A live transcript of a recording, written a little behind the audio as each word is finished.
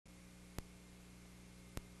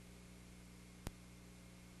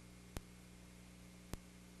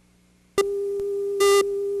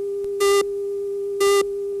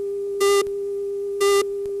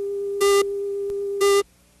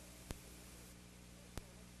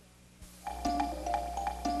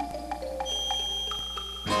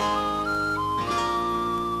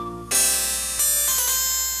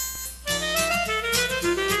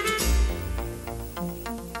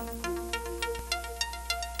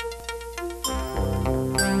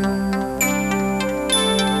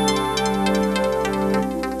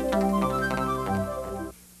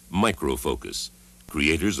Microfocus,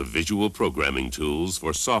 creators of visual programming tools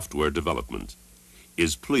for software development,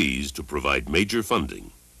 is pleased to provide major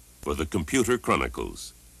funding for the Computer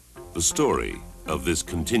Chronicles, the story of this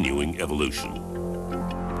continuing evolution.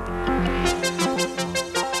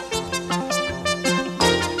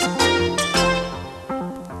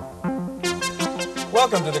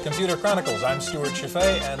 Welcome to the Computer Chronicles. I'm Stuart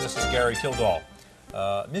Chaffee, and this is Gary Kildall.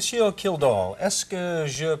 Monsieur Kildall, est-ce que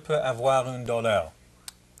je peux avoir $1?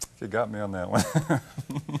 You got me on that one.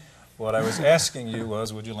 What I was asking you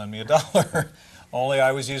was, would you lend me $1? Only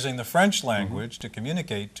I was using the French language to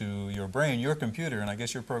communicate to your brain, your computer, and I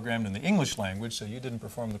guess you're programmed in the English language, so you didn't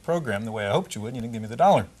perform the program the way I hoped you would, and you didn't give me the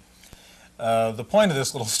 $1. The point of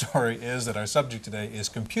this little story is that our subject today is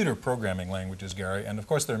computer programming languages, Gary, and of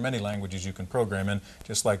course there are many languages you can program in,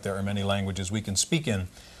 just like there are many languages we can speak in.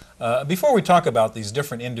 Before we talk about these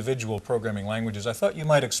different individual programming languages, I thought you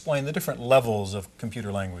might explain the different levels of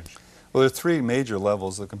computer language. Well, there are three major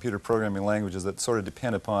levels of computer programming languages that sort of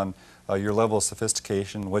depend upon your level of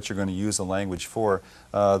sophistication, what you're going to use the language for.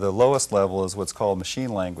 The lowest level is what's called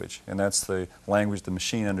machine language, and that's the language the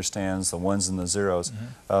machine understands, the ones and the zeros.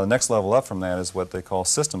 The next level up from that is what they call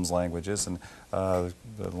systems languages, and the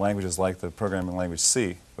languages like the programming language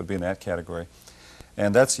C would be in that category.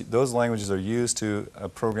 And those languages are used to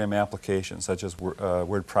program applications such as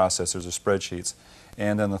word processors or spreadsheets.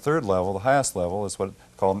 And then the third level, the highest level, is what's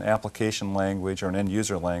called an application language or an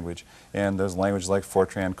end-user language. And there's languages like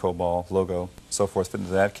Fortran, COBOL, Logo, so forth fit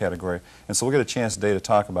into that category. And so we'll get a chance today to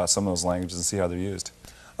talk about some of those languages and see how they're used.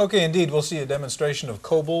 Okay, indeed. We'll see a demonstration of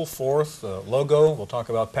COBOL, Forth, Logo. We'll talk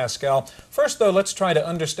about Pascal. First, though, let's try to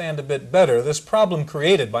understand a bit better this problem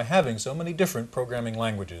created by having so many different programming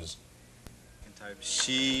languages.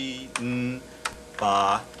 This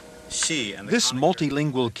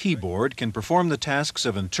multilingual keyboard can perform the tasks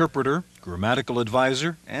of interpreter, grammatical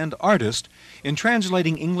advisor, and artist in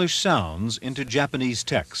translating English sounds into Japanese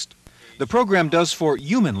text. The program does for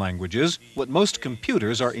human languages what most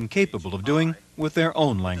computers are incapable of doing with their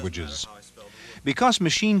own languages. Because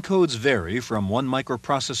machine codes vary from one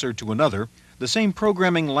microprocessor to another, the same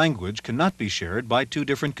programming language cannot be shared by two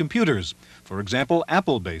different computers. For example,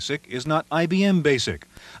 Apple BASIC is not IBM BASIC.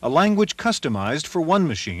 A language customized for one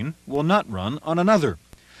machine will not run on another.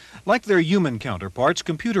 Like their human counterparts,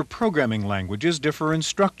 computer programming languages differ in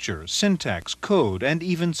structure, syntax, code, and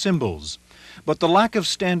even symbols. But the lack of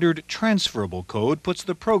standard transferable code puts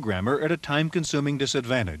the programmer at a time-consuming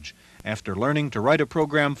disadvantage. After learning to write a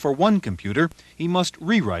program for one computer, he must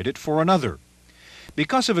rewrite it for another.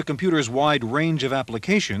 Because of a computer's wide range of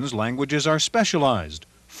applications, languages are specialized.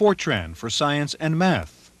 Fortran for science and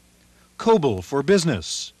math, COBOL for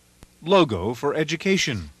business, Logo for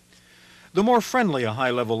education. The more friendly a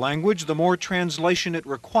high-level language, the more translation it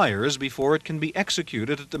requires before it can be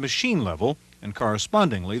executed at the machine level, and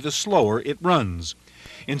correspondingly the slower it runs.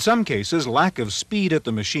 In some cases, lack of speed at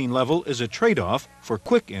the machine level is a trade-off for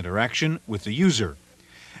quick interaction with the user.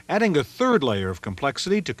 Adding a third layer of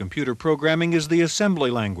complexity to computer programming is the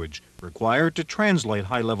assembly language, required to translate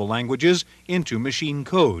high-level languages into machine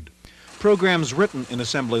code. Programs written in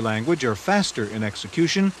assembly language are faster in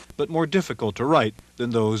execution, but more difficult to write than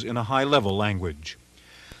those in a high-level language.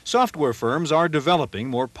 Software firms are developing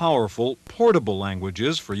more powerful, portable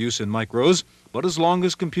languages for use in micros, but as long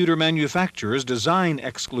as computer manufacturers design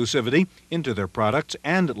exclusivity into their products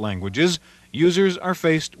and languages, users are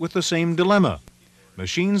faced with the same dilemma.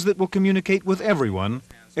 Machines that will communicate with everyone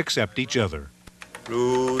except each other.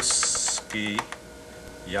 Ruski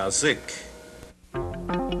Yazik.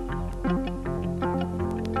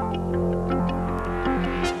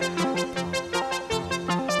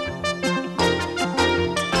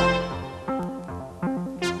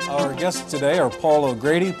 Our guests today are Paul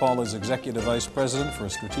O'Grady. Paul is Executive Vice President for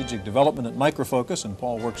Strategic Development at Microfocus, and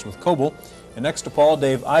Paul works with COBOL. And next to Paul,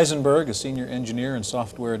 Dave Eisenberg, a Senior Engineer and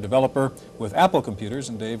Software Developer with Apple Computers,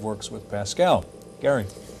 and Dave works with Pascal. Gary.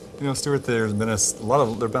 You know, Stuart, there's been a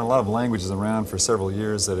lot of languages around for several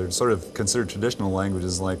years that are sort of considered traditional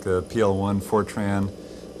languages, like PL1, Fortran,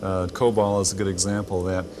 COBOL is a good example of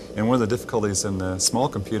that. And one of the difficulties in the small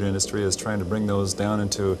computer industry is trying to bring those down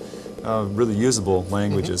into really usable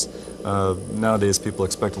languages. Nowadays people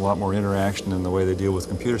expect a lot more interaction in the way they deal with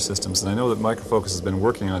computer systems, and I know that Microfocus has been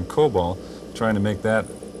working on COBOL, trying to make that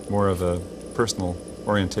more of a personal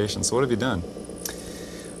orientation. So what have you done?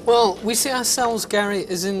 Well, we see ourselves, Gary,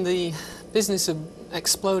 as in the business of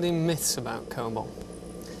exploding myths about COBOL.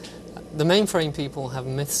 The mainframe people have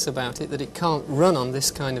myths about it, that it can't run on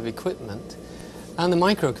this kind of equipment, and the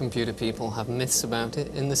microcomputer people have myths about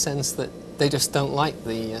it in the sense that they just don't like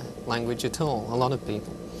the language at all, a lot of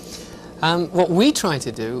people. What we try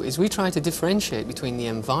to do is we try to differentiate between the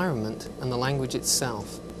environment and the language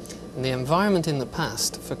itself. And the environment in the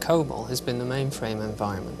past for COBOL has been the mainframe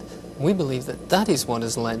environment. We believe that that is what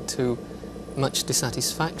has led to much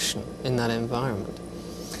dissatisfaction in that environment.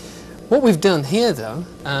 What we've done here, though,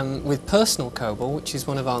 with Personal COBOL, which is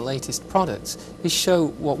one of our latest products, is show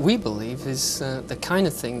what we believe is the kind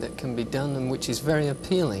of thing that can be done and which is very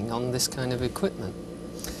appealing on this kind of equipment.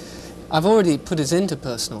 I've already put us into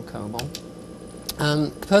Personal COBOL.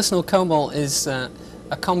 Personal COBOL is a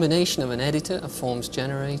combination of an editor, a forms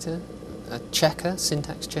generator, a checker,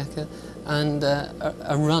 syntax checker, and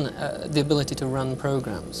the ability to run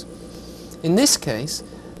programs. In this case,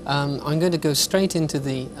 I'm going to go straight into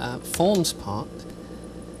the forms part,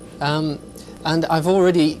 and I've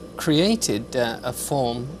already created a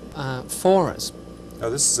form for us. Now,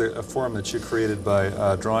 this is a form that you created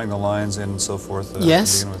by drawing the lines in and so forth.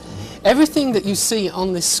 Yes. To begin with. Everything that you see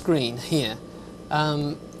on this screen here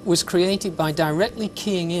was created by directly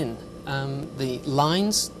keying in the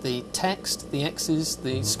lines, the text, the X's,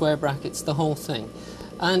 the square brackets, the whole thing.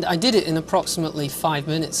 And I did it in approximately 5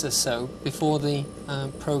 minutes or so before the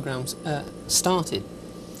program started.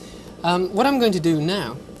 What I'm going to do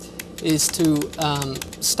now is to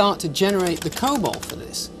start to generate the COBOL for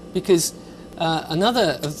this, because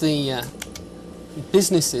another of the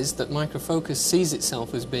businesses that Micro Focus sees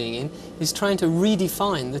itself as being in is trying to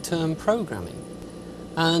redefine the term programming.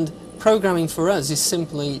 And programming for us is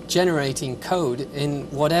simply generating code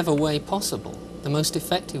in whatever way possible, the most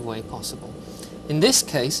effective way possible. In this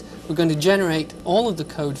case, we're going to generate all of the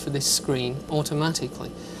code for this screen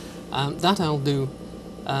automatically. That I'll do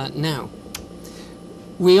now.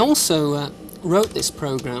 We also wrote this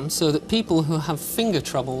program so that people who have finger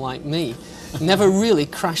trouble like me never really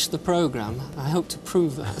crash the program. I hope to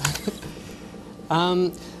prove that.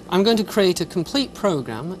 I'm going to create a complete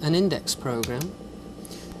program, an index program.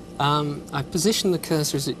 I've positioned the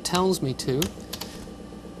cursor as it tells me to,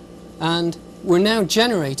 and we're now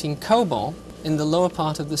generating COBOL in the lower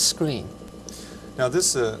part of the screen. Now,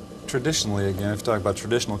 this traditionally, again, if you talk about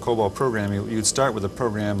traditional COBOL programming, you'd start with a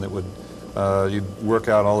program that would you'd work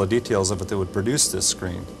out all the details of it that would produce this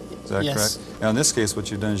screen. Is that Yes. correct? Now, in this case,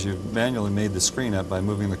 what you've done is you've manually made the screen up by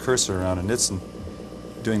moving the cursor around, and it's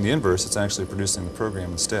doing the inverse. It's actually producing the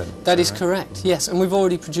program instead. That is right? correct, yes, and we've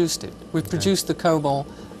already produced it. We've produced the COBOL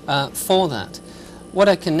for that. What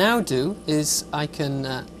I can now do is I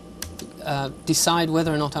can decide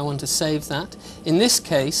whether or not I want to save that. In this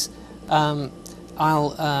case,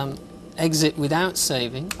 I'll exit without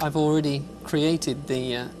saving. I've already created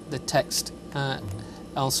the text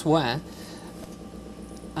elsewhere.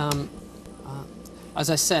 As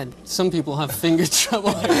I said, some people have finger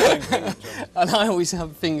trouble, and I always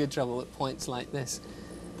have finger trouble at points like this.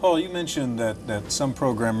 Paul, you mentioned that some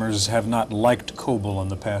programmers have not liked COBOL in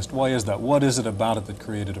the past. Why is that? What is it about it that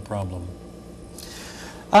created a problem?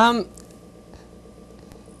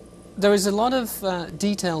 There is a lot of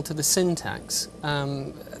detail to the syntax.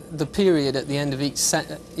 The period at the end of each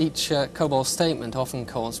COBOL statement often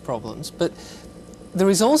caused problems, but there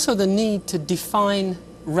is also the need to define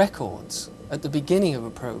records at the beginning of a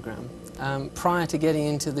program prior to getting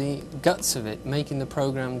into the guts of it, making the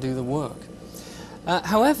program do the work.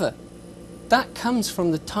 However, that comes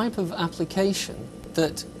from the type of application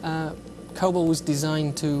that COBOL was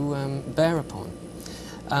designed to bear upon.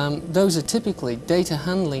 Those are typically data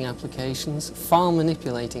handling applications, file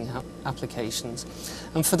manipulating applications,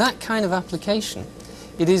 and for that kind of application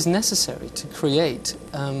it is necessary to create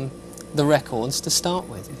the records to start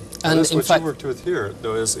with. And in what you worked with here,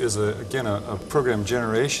 though, is again a program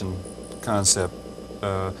generation concept.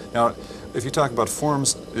 Now, if you talk about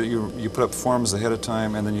forms, you put up forms ahead of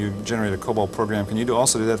time and then you generate a COBOL program. Can you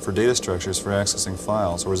also do that for data structures for accessing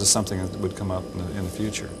files, or is this something that would come up in the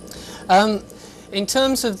future? In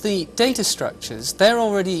terms of the data structures, they're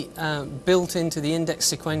already built into the index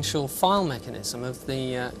sequential file mechanism of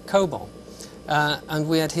the COBOL, and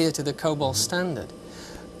we adhere to the COBOL standard.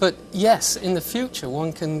 But yes, in the future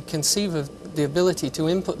one can conceive of the ability to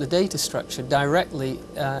input the data structure directly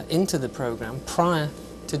into the program prior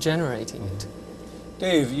to generating it.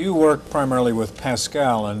 Dave, you work primarily with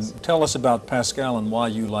Pascal, and tell us about Pascal and why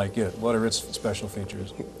you like it. What are its special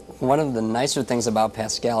features? One of the nicer things about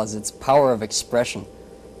Pascal is its power of expression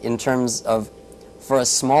in terms of, for a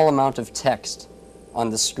small amount of text on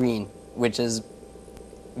the screen, which is,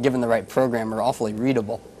 given the right programmer, awfully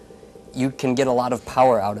readable, you can get a lot of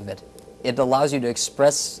power out of it. It allows you to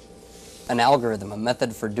express an algorithm, a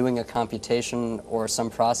method for doing a computation or some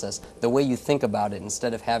process, the way you think about it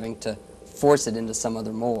instead of having to force it into some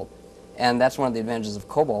other mold. And that's one of the advantages of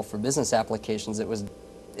COBOL for business applications. It was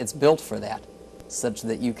it's built for that, such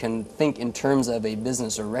that you can think in terms of a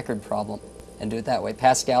business or record problem and do it that way.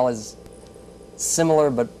 Pascal is similar,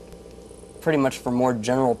 but pretty much for more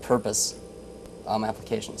general purpose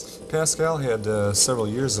applications. Pascal had several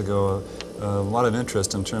years ago a lot of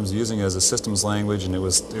interest in terms of using it as a systems language, and it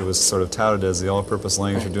was sort of touted as the all-purpose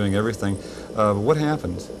language for doing everything. What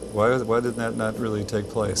happened? Why did that not really take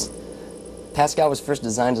place? Pascal was first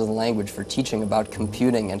designed as a language for teaching about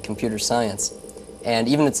computing and computer science, and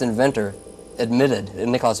even its inventor admitted,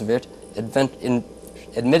 Nicolas Wirth,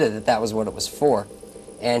 admitted that that was what it was for.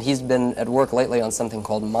 And he's been at work lately on something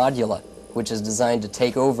called Modula, which is designed to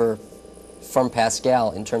take over from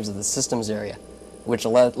Pascal in terms of the systems area, which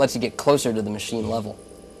lets you get closer to the machine level,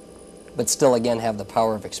 but still, again, have the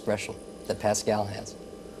power of expression that Pascal has.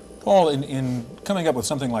 Paul, in coming up with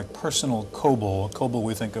something like personal COBOL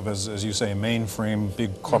we think of as you say, a mainframe,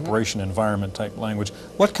 big corporation environment type language.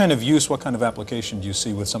 What kind of use, what kind of application do you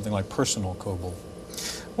see with something like personal COBOL?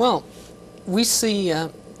 Well, we see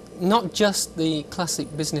not just the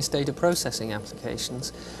classic business data processing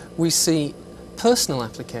applications, we see personal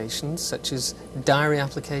applications such as diary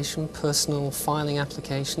application, personal filing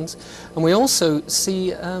applications, and we also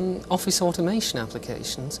see office automation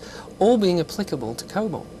applications all being applicable to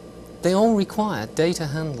COBOL. They all require data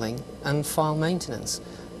handling and file maintenance,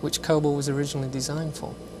 which COBOL was originally designed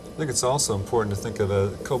for. I think it's also important to think of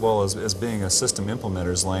COBOL as being a system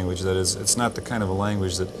implementer's language. That is, it's not the kind of a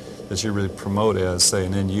language that you really promote as, say,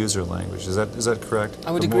 an end-user language. Is that correct?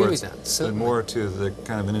 I would agree with that, certainly. More to the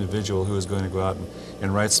kind of an individual who is going to go out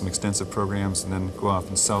and write some extensive programs and then go off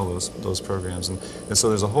and sell those programs. And so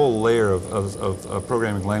there's a whole layer of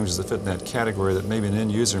programming languages that fit in that category that maybe an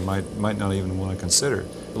end user might not even want to consider,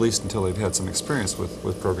 at least until they've had some experience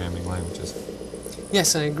with programming languages.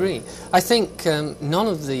 Yes, I agree. I think none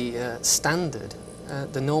of the standard,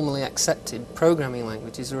 the normally accepted programming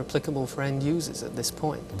languages are applicable for end users at this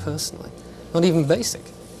point, personally. Not even BASIC.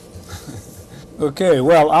 Okay,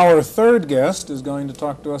 well, our third guest is going to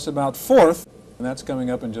talk to us about Forth, and that's coming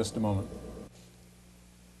up in just a moment.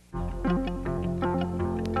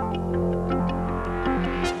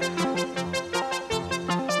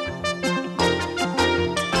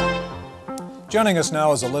 Joining us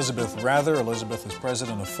now is Elizabeth Rather. Elizabeth is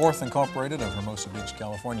president of Forth Incorporated of Hermosa Beach,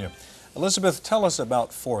 California. Elizabeth, tell us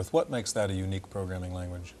about Forth. What makes that a unique programming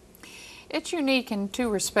language? It's unique in two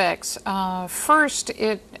respects. First,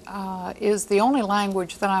 it is the only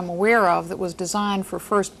language that I'm aware of that was designed from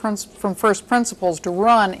first principles to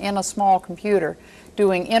run in a small computer,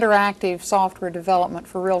 doing interactive software development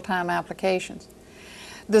for real-time applications.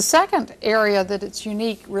 The second area that it's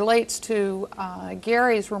unique relates to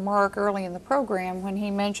Gary's remark early in the program when he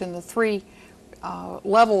mentioned the three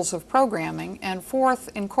levels of programming, and Forth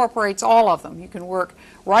incorporates all of them. You can work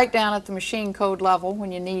right down at the machine code level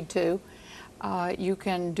when you need to. You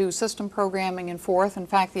can do system programming in Forth. In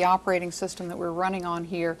fact, the operating system that we're running on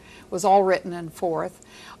here was all written in Forth.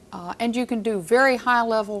 And you can do very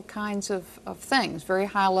high-level kinds of things, very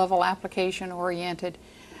high-level application-oriented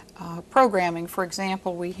programming. For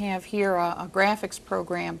example, we have here a graphics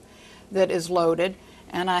program that is loaded,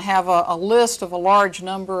 and I have a list of a large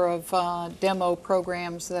number of demo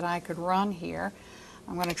programs that I could run here.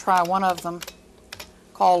 I'm going to try one of them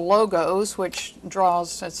called Logos, which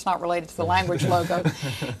draws, it's not related to the language logo,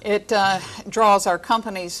 it draws our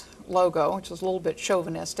company's logo, which is a little bit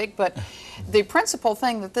chauvinistic, but the principal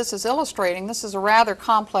thing that this is illustrating, this is a rather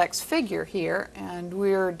complex figure here, and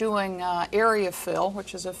we're doing area fill,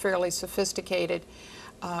 which is a fairly sophisticated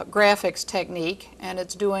graphics technique, and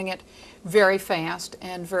it's doing it very fast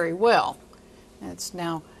and very well. It's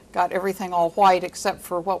now got everything all white except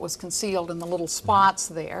for what was concealed in the little spots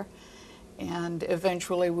there, and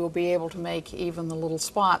eventually we'll be able to make even the little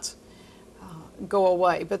spots go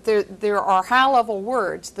away. But there are high-level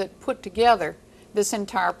words that put together this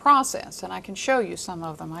entire process, and I can show you some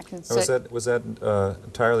of them. I can say, was that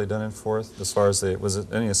entirely done in Forth? As far as was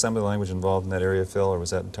it any assembly language involved in that area fill, or was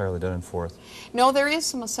that entirely done in Forth? No, there is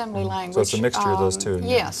some assembly language. So it's a mixture of those two in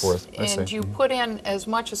yes, Forth. And you put in as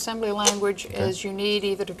much assembly language as you need,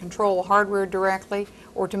 either to control hardware directly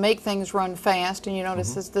or to make things run fast. And you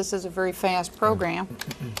notice this is a very fast program.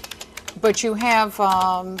 But you have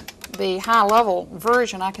the high-level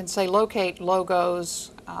version. I can say locate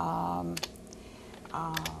logos,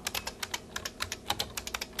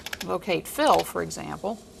 locate fill, for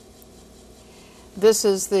example. This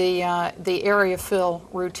is the area fill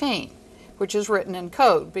routine, which is written in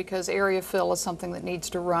code, because area fill is something that needs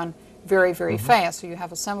to run very, very fast. So you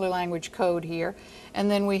have assembly language code here, and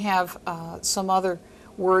then we have some other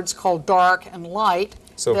words called dark and light,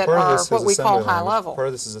 So that part of are this what is we call assembly high language. level. Part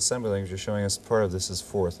of this is assembly language you're showing us. Part of this is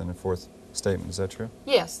fourth in a fourth statement. Is that true?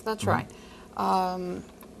 Yes, that's right.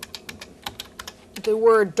 The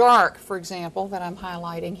word dark, for example, that I'm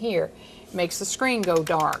highlighting here, makes the screen go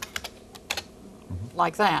dark,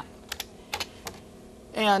 like that.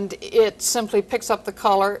 And it simply picks up the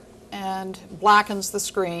color and blackens the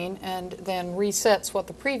screen and then resets what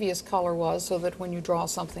the previous color was so that when you draw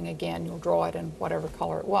something again, you'll draw it in whatever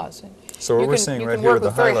color it was. And So what we're seeing right here with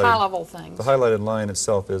the very highlighted, high-level things. the highlighted line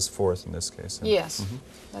itself is fourth in this case. Yes,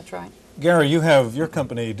 that's right. Gary, your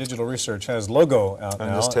company, Digital Research, has Logo out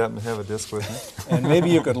now. I just happen to have a disc with me. And maybe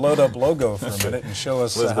you could load up Logo for a minute and show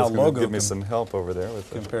us how Logo give me some help over there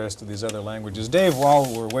with compares to these other languages. Dave,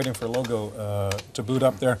 while we're waiting for Logo to boot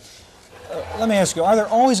up there, let me ask you, are there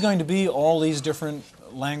always going to be all these different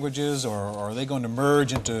languages, or are they going to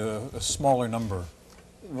merge into a smaller number?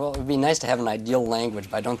 Well, it would be nice to have an ideal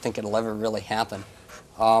language, but I don't think it'll ever really happen.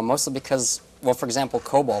 Mostly because, well, for example,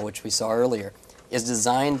 COBOL, which we saw earlier, is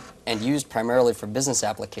designed and used primarily for business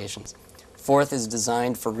applications. Forth is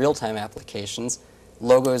designed for real-time applications.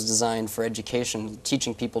 Logo is designed for education,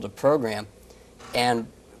 teaching people to program. And,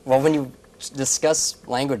 well, when you discuss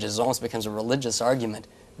languages, it almost becomes a religious argument.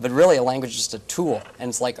 But really, a language is just a tool, and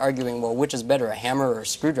it's like arguing, well, which is better, a hammer or a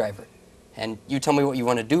screwdriver? And you tell me what you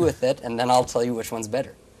want to do with it, and then I'll tell you which one's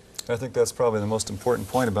better. I think that's probably the most important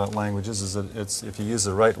point about languages, is that if you use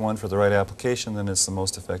the right one for the right application, then it's the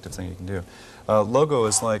most effective thing you can do. Logo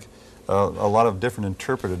is like a lot of different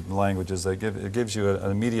interpreted languages. It gives you an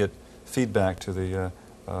immediate feedback to the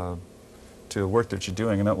work that you're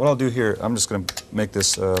doing. And what I'll do here, I'm just going to make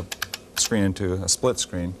this screen into a split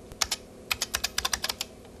screen.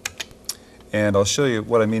 And I'll show you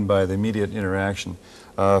what I mean by the immediate interaction.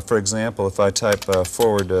 For example, if I type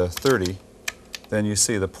forward 30, then you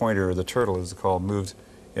see the pointer, or the turtle as it's called, moved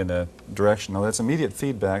in a direction. Now that's immediate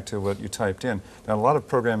feedback to what you typed in. Now a lot of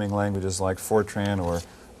programming languages like Fortran or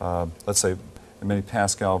let's say many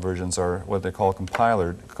Pascal versions are what they call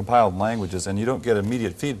compiled languages, and you don't get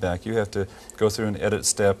immediate feedback. You have to go through an edit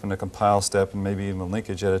step and a compile step and maybe even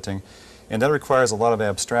linkage editing. And that requires a lot of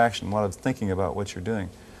abstraction, a lot of thinking about what you're doing.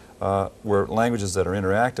 Where languages that are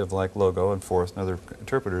interactive like Logo and Forth and other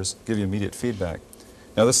interpreters give you immediate feedback.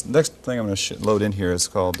 Now this next thing I'm going to load in here is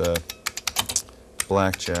called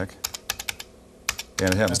Blackjack,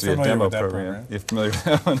 and it happens to be a demo program. You're familiar with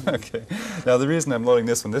that one? Okay. Now the reason I'm loading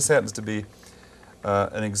this one, this happens to be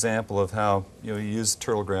an example of how you use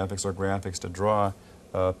turtle graphics or graphics to draw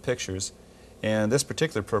pictures. And this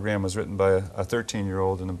particular program was written by a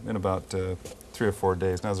 13-year-old in about 3 or 4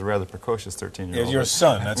 days. Now, it was a rather precocious 13-year-old. Yeah, your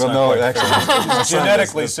son. That's well, not no, actually, he's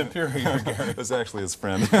genetically superior, Gary. It was actually his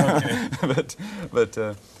friend. Okay. but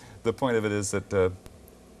the point of it is that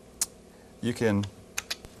you can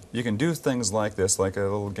do things like this, like a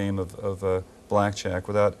little game of blackjack,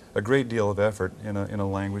 without a great deal of effort in a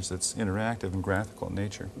language that's interactive and graphical in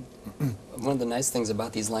nature. One of the nice things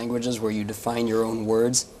about these languages where you define your own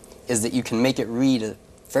words is that you can make it read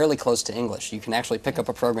fairly close to English. You can actually pick up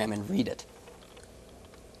a program and read it.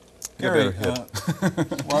 Gary,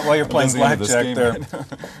 while you're playing blackjack there,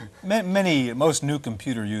 most new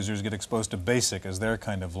computer users get exposed to BASIC as their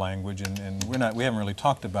kind of language, and we haven't really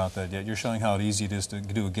talked about that yet. You're showing how easy it is to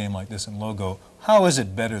do a game like this in Logo. How is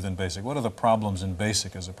it better than BASIC? What are the problems in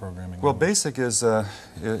BASIC as a programming language? Well, BASIC is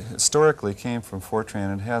historically came from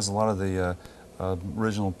Fortran. It has a lot of the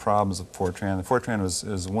original problems of Fortran. Fortran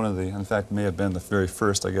is one of the, in fact, may have been the very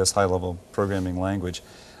first, I guess, high-level programming language.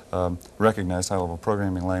 Recognized high-level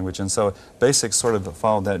programming language, and so BASIC sort of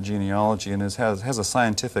followed that genealogy and has a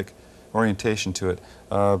scientific orientation to it,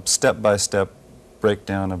 step-by-step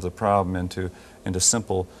breakdown of the problem into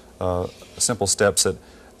simple steps that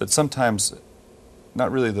sometimes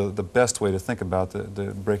not really the best way to think about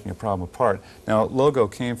the breaking a problem apart. Now, Logo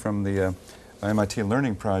came from the MIT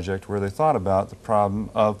Learning Project, where they thought about the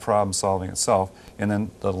problem solving itself, and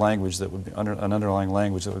then the language that would be an underlying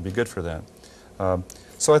language that would be good for that.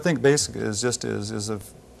 So I think BASIC is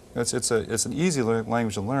it's an easy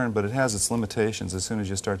language to learn, but it has its limitations as soon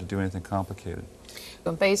as you start to do anything complicated.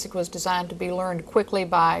 BASIC was designed to be learned quickly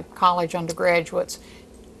by college undergraduates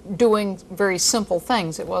doing very simple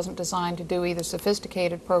things. It wasn't designed to do either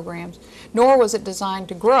sophisticated programs, nor was it designed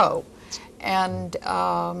to grow. And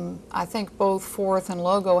I think both Forth and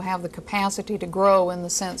Logo have the capacity to grow in the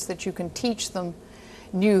sense that you can teach them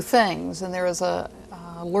new things, and there is a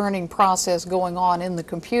learning process going on in the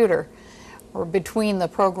computer or between the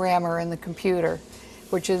programmer and the computer,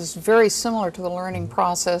 which is very similar to the learning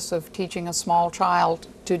process of teaching a small child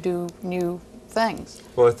to do new things.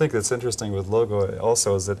 Well, I think that's interesting with Logo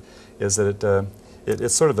also is that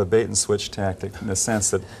it's sort of a bait and switch tactic in the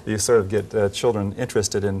sense that you sort of get children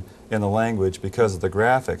interested in the language because of the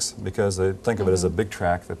graphics, because they think of it as a big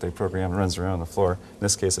track that they program and runs around the floor, in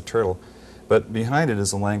this case a turtle. But behind it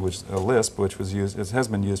is a language, a Lisp, which was used, it has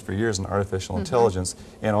been used for years in artificial intelligence,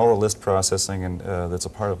 and all the Lisp processing and that's a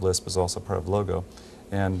part of Lisp is also part of Logo.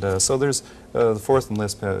 And so there's the Forth and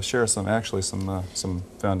Lisp share some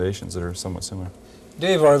foundations that are somewhat similar.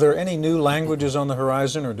 Dave, are there any new languages on the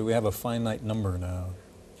horizon, or do we have a finite number now?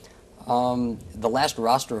 The last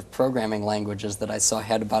roster of programming languages that I saw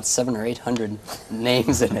had about 700 or 800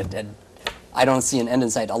 names in it, and I don't see an end in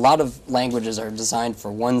sight. A lot of languages are designed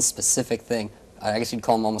for one specific thing. I guess you'd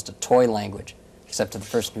call them almost a toy language, except to the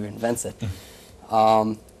person who invents it.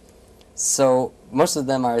 So most of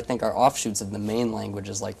them, I think, are offshoots of the main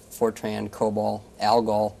languages like Fortran, COBOL,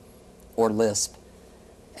 ALGOL, or Lisp.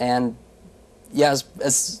 And yeah,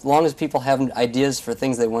 as long as people have ideas for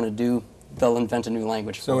things they want to do, they'll invent a new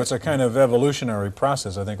language. So it's a kind of evolutionary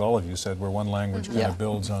process, I think all of you said, where one language kind of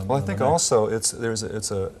builds on. Well, I think also it's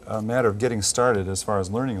a matter of getting started as far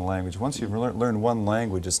as learning a language. Once you've learned one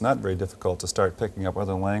language, it's not very difficult to start picking up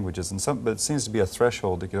other languages, but it seems to be a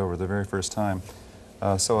threshold to get over the very first time.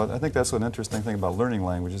 So I think that's an interesting thing about learning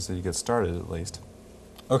languages, that you get started at least.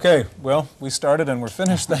 Okay, well, we started and we're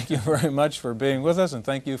finished. Thank you very much for being with us, and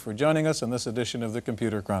thank you for joining us in this edition of the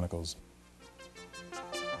Computer Chronicles.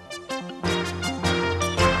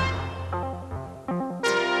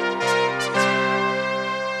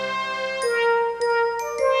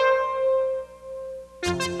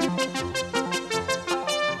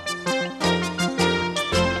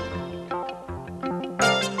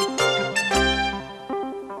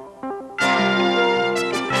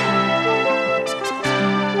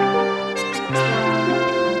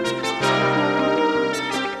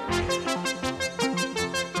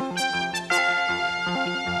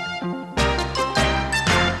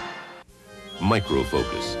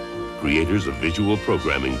 Microfocus, creators of visual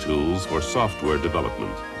programming tools for software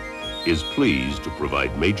development, is pleased to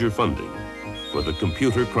provide major funding for the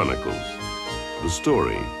Computer Chronicles, the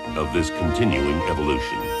story of this continuing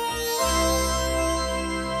evolution.